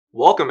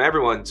Welcome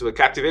everyone to a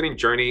captivating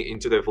journey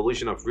into the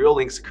evolution of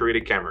Reolink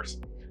security cameras.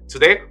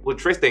 Today, we'll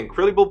trace the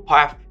incredible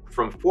path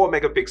from 4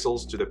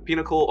 megapixels to the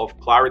pinnacle of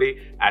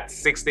clarity at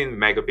 16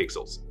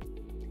 megapixels.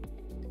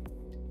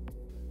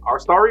 Our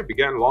story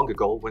began long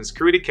ago when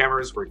security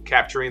cameras were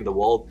capturing the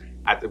world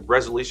at a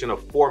resolution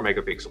of 4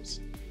 megapixels.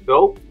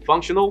 Though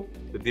functional,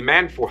 the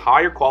demand for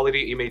higher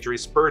quality imagery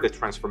spurred a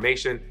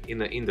transformation in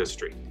the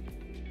industry.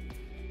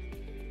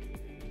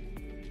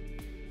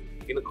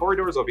 In the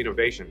corridors of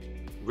innovation,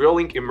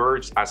 Reolink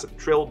emerged as a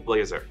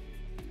trailblazer,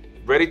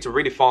 ready to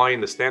redefine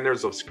the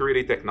standards of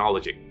security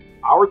technology.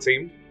 Our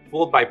team,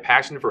 fueled by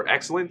passion for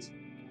excellence,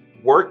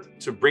 worked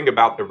to bring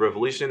about a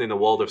revolution in the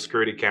world of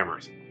security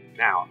cameras.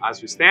 Now,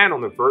 as we stand on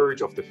the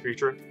verge of the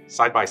future,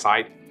 side by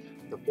side,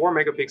 the 4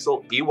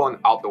 megapixel E1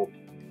 Auto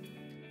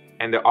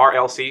and the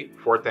RLC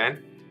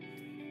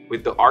 410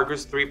 with the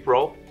Argus 3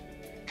 Pro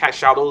cast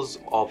shadows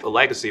of a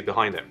legacy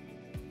behind them.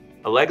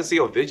 A legacy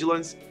of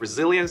vigilance,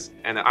 resilience,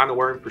 and an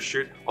unwavering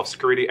pursuit of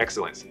security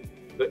excellence.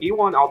 The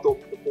E1 Auto,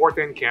 the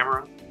 410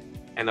 camera,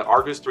 and the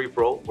Argus 3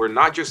 Pro were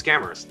not just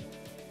cameras.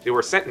 They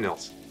were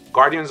sentinels,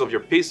 guardians of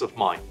your peace of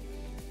mind.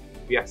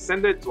 We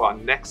ascended to our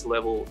next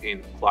level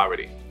in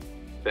clarity,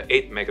 the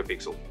 8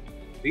 megapixel.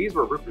 These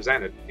were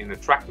represented in the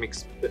track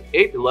mix. The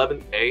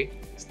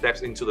 811A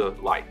steps into the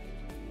light,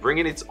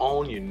 bringing its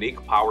own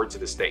unique power to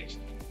the stage.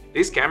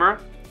 This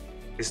camera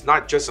is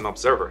not just an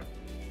observer,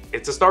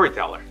 it's a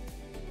storyteller.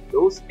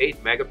 Those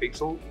 8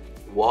 megapixel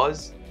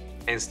was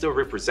and still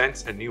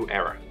represents a new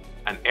era,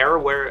 an era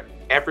where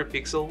every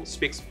pixel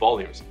speaks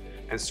volumes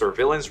and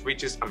surveillance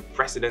reaches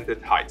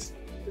unprecedented heights.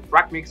 The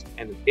track mix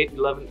and the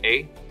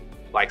 811A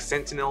like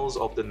sentinels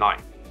of the night.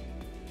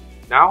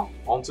 Now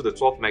onto the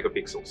 12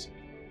 megapixels,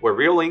 where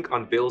Reolink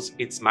unveils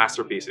its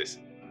masterpieces.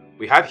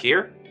 We have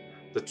here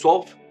the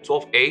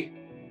 12A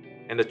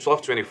and the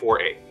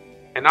 1224A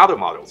and other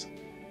models.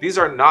 These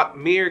are not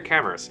mere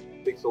cameras,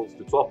 pixels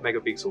to 12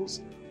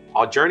 megapixels.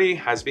 Our journey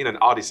has been an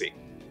odyssey,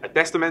 a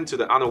testament to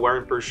the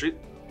unwavering pursuit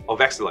of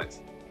excellence.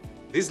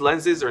 These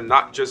lenses are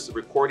not just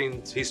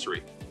recording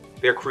history,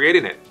 they're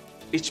creating it,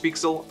 each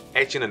pixel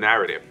etching a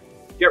narrative.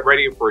 Get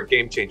ready for a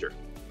game changer.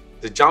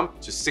 The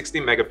jump to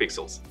 16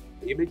 megapixels.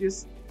 The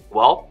images,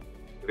 well,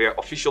 they're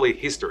officially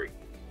history.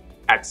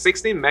 At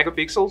 16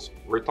 megapixels,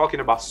 we're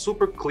talking about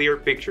super clear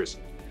pictures.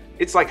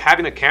 It's like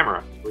having a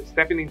camera. We're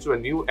stepping into a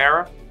new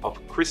era of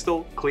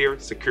crystal clear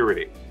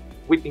security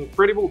with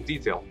incredible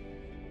detail.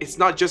 It's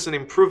not just an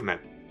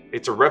improvement,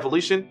 it's a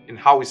revolution in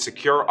how we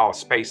secure our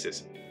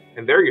spaces.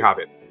 And there you have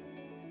it,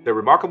 the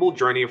remarkable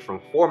journey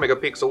from 4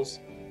 megapixels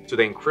to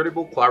the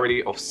incredible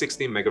clarity of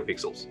 16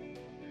 megapixels.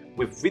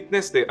 We've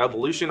witnessed the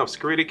evolution of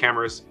security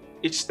cameras,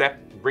 each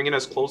step bringing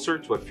us closer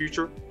to a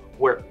future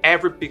where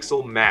every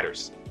pixel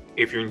matters.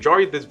 If you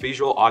enjoyed this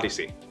visual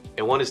odyssey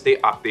and want to stay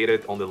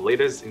updated on the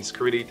latest in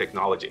security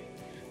technology,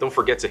 don't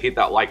forget to hit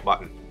that like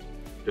button.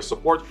 Your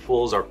support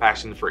fuels our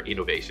passion for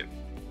innovation.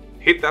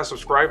 Hit that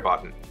subscribe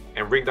button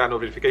and ring that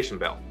notification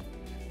bell.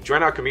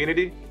 Join our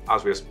community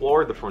as we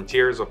explore the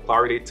frontiers of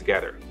clarity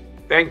together.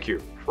 Thank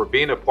you for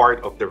being a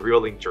part of the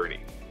Reolink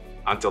journey.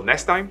 Until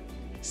next time,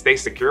 stay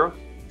secure,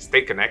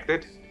 stay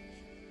connected.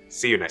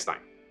 See you next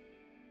time.